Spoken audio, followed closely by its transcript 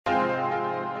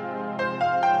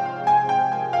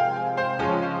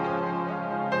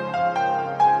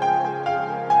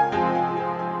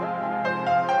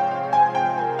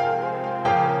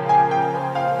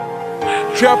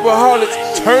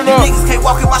Trapaholics, turn up. You niggas can't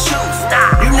walk in my shoes.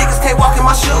 You niggas can't walk in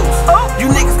my shoes. You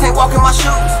niggas can't walk in my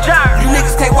shoes. You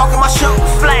niggas can't walk in my shoes.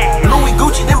 Louis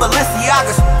Gucci, then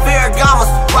Balenciagas, Ferragamas,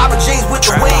 Robert jeans with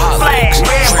the wings, red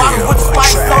bottles with the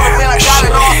spikes on them, man, I got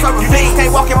it all. You niggas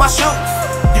can't walk in my shoes.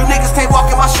 You niggas can't walk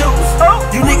in my shoes.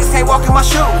 You niggas can't walk in my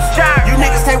shoes. You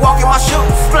niggas can't walk in my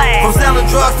shoes. From selling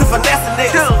drugs to finessing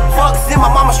niggas. Fuck sin, my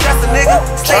mama stressing nigga.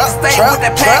 Stay to stay with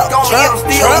that pack on me, and I'm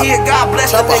still here. God bless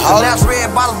the nigga. Now it's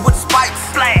red bottles with the spikes,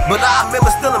 but I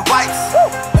remember stealing bikes.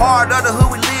 Hard of the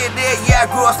hood, we live there. Yeah, I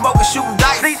grew up smoking, shooting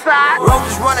dice.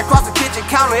 Roaches running across the kitchen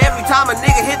counter every time a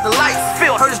nigga hit the lights.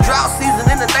 Heard it's drought season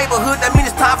in the neighborhood, that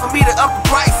means it's time for me to up the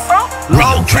price.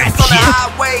 Long trips on the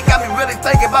highway got me really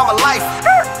thinking about my life.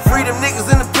 Free them niggas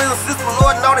in the prison system,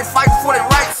 Lord know they fighting for their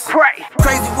rights.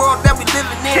 Crazy world that we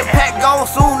living in. Pack gone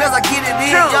soon as I get it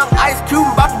in. Young Ice Cube,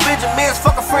 about the Benjamins.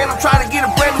 Fuck a friend, I'm trying to get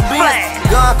a brand new Benz.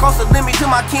 Gun cost a limit to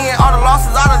my kin. All the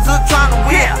losses I done took trying to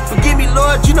win. Forgive me,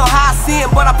 Lord, you know how I sin,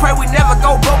 but I pray we never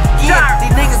go broke again.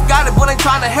 These niggas got it, but ain't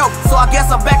trying to help, so I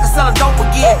guess I'm back to selling dope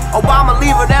again. Obama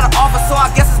leaving out of office, so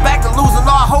I guess it's back to losing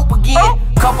all hope again.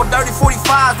 Couple dirty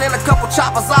 45s and a couple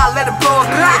choppers, I let it blow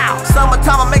again.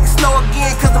 Summertime I make it snow again,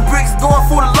 cause the bricks going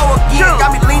for the low again. Got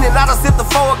me leaning out of zip the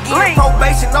 4 again.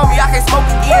 Probation on me, I can't smoke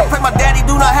again. Pray my daddy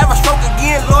do not have a stroke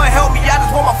again. Lord help me, I just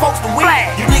want my folks to win.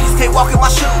 You niggas can't walk in my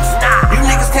shoes. You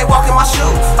niggas can't walk in my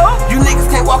shoes. You niggas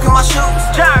can't walk in my shoes.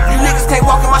 You niggas can't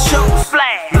walk in my shoes.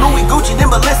 Louis Gucci,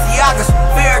 then Balenciagas,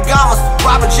 Ferragamas,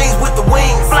 Robert jeans with the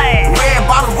wings, red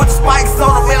bottles with the spikes on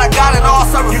them, man, I got it all.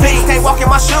 You niggas can't walk in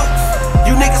my shoes.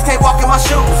 You niggas can't walk in my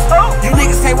shoes. You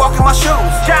niggas can't walk in my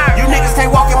shoes. You niggas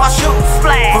can't walk in my shoes.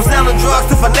 From selling drugs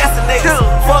to finessing niggas.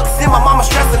 Fuck sin, my mama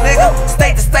stressing nigga.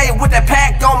 State to state with that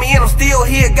pack on me, and I'm still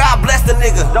here. God bless the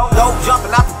nigga. Dope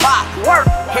jumping out the pot.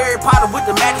 Harry Potter with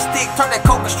the magic stick, turn that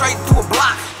coca straight into a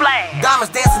block.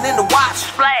 Diamonds dancing in the watch.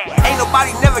 Ain't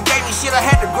nobody never gave me shit. I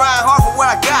had to grind hard for what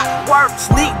I got.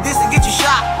 Sneak this and get you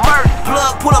shot.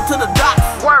 Plug, pull up to the dock.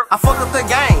 I fucked up the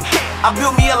game. I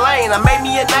built me a lane, I made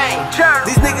me a name.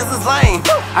 These niggas is lame.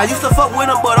 I used to fuck with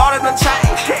them, but all that done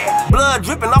changed. Blood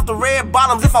dripping off the red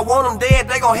bottoms. If I want them dead,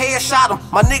 they gon' headshot them.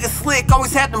 My niggas slick,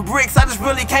 always had them bricks. I just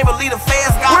really can't believe the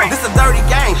feds got them. This a dirty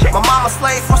game. My mama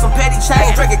slave for some petty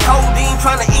change. Drinking codeine,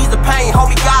 trying to ease the pain.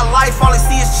 Homie got life, all they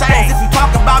see is change. If you talk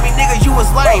about me, nigga, you was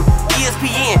lame.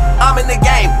 ESPN, I'm in the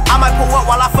game. I might pull up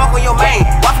while I fuck on your main.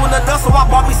 Watch when the nuts, so I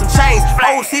bought me some chains.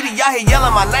 Old city, y'all here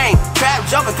yelling my name. Trap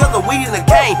jumping cause the weed in the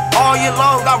cane. All year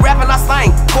long, I'm rapping, I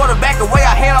slang. Quarterback the way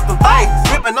I hand off the thing.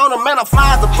 Ripping on them, man, I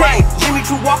fly as a plane. Jimmy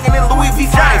True walking in Louis V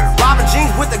frames. Robin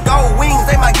jeans with the